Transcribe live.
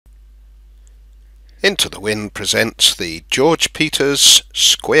Into the Wind presents the George Peters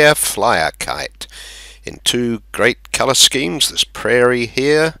Square Flyer Kite in two great colour schemes. There's Prairie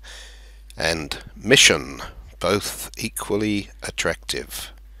here and Mission, both equally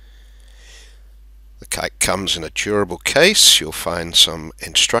attractive. The kite comes in a durable case. You'll find some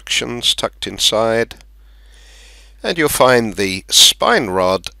instructions tucked inside, and you'll find the spine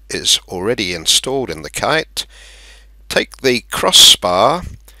rod is already installed in the kite. Take the crossbar,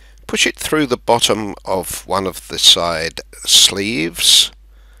 push it through the bottom of one of the side sleeves,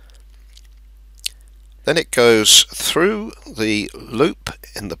 then it goes through the loop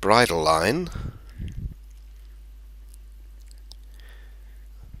in the bridle line,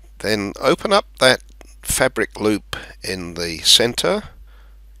 then open up that fabric loop in the center,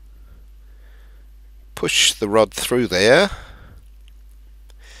 push the rod through there,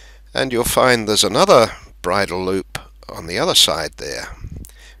 and you'll find there's another bridle loop on the other side there.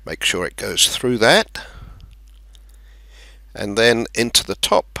 Make sure it goes through that and then into the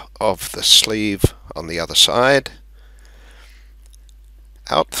top of the sleeve on the other side,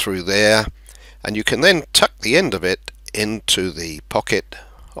 out through there, and you can then tuck the end of it into the pocket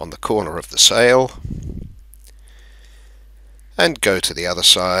on the corner of the sail and go to the other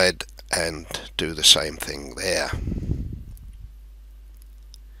side and do the same thing there.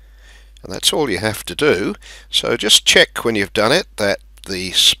 And that's all you have to do. So just check when you've done it that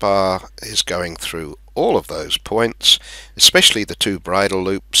the spar is going through all of those points, especially the two bridle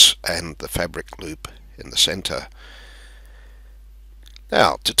loops and the fabric loop in the center.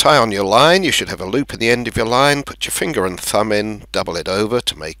 Now, to tie on your line, you should have a loop in the end of your line. Put your finger and thumb in, double it over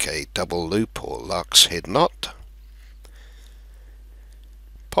to make a double loop or lark's head knot.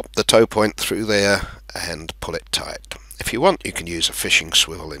 Pop the toe point through there and pull it tight. If you want, you can use a fishing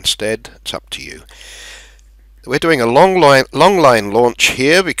swivel instead. It's up to you. We're doing a long line launch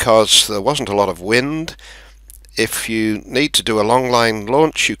here because there wasn't a lot of wind. If you need to do a long line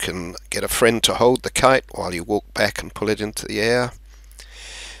launch, you can get a friend to hold the kite while you walk back and pull it into the air.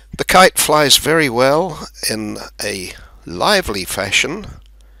 The kite flies very well in a lively fashion.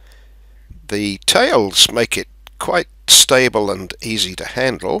 The tails make it quite stable and easy to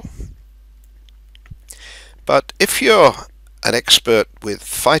handle. But if you're an expert with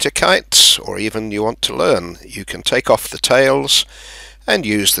fighter kites, or even you want to learn, you can take off the tails and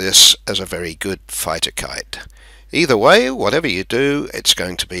use this as a very good fighter kite. Either way, whatever you do, it's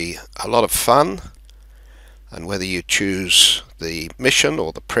going to be a lot of fun, and whether you choose the Mission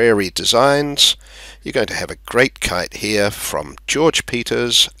or the Prairie designs, you're going to have a great kite here from George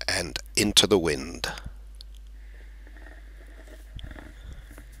Peters and Into the Wind.